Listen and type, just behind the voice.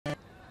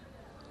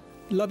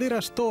La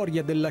vera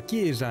storia della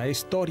Chiesa è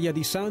storia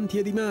di santi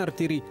e di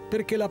martiri,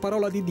 perché la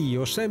parola di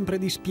Dio sempre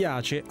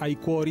dispiace ai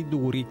cuori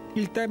duri.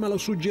 Il tema lo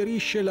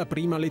suggerisce la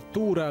prima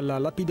lettura, la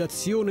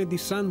lapidazione di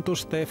Santo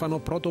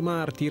Stefano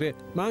protomartire,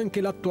 ma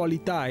anche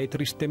l'attualità è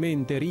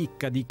tristemente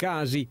ricca di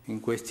casi. In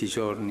questi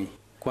giorni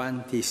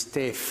quanti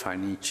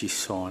Stefani ci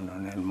sono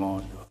nel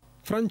mondo?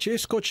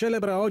 Francesco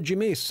celebra oggi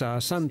messa a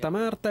Santa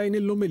Marta e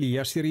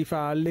nell'omelia si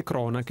rifà alle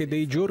cronache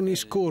dei giorni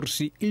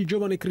scorsi. Il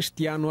giovane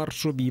cristiano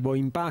arso vivo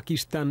in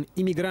Pakistan,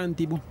 i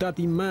migranti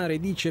buttati in mare,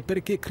 dice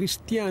perché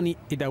cristiani,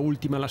 e da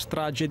ultima la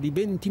strage di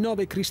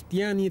 29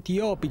 cristiani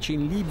etiopici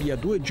in Libia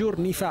 2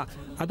 giorni fa,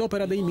 ad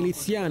opera dei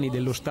miliziani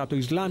dello Stato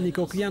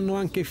islamico che hanno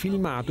anche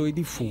filmato e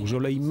diffuso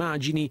le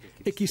immagini,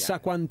 e chissà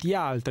quanti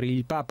altri,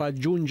 il Papa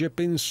aggiunge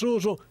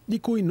pensoso, di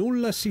cui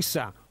nulla si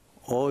sa.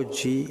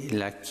 Oggi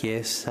la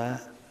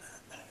Chiesa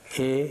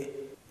è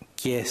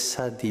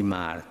chiesa di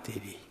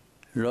martiri,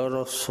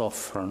 loro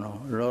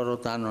soffrono, loro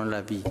danno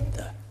la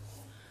vita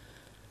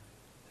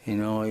e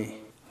noi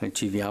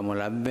riceviamo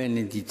la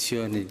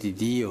benedizione di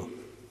Dio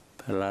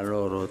per la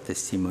loro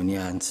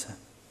testimonianza.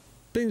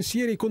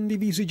 Pensieri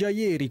condivisi già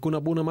ieri con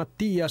Abuna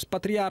Mattias,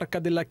 patriarca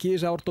della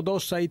Chiesa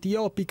ortodossa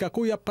etiopica,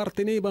 cui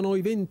appartenevano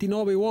i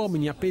 29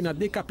 uomini appena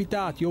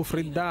decapitati o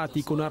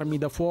freddati con armi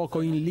da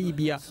fuoco in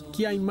Libia.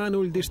 Chi ha in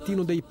mano il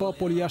destino dei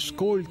popoli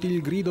ascolti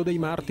il grido dei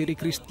martiri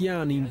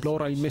cristiani,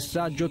 implora il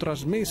messaggio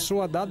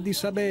trasmesso ad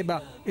Addis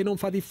Abeba, e non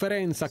fa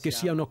differenza che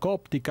siano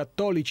copti,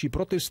 cattolici,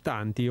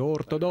 protestanti o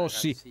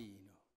ortodossi.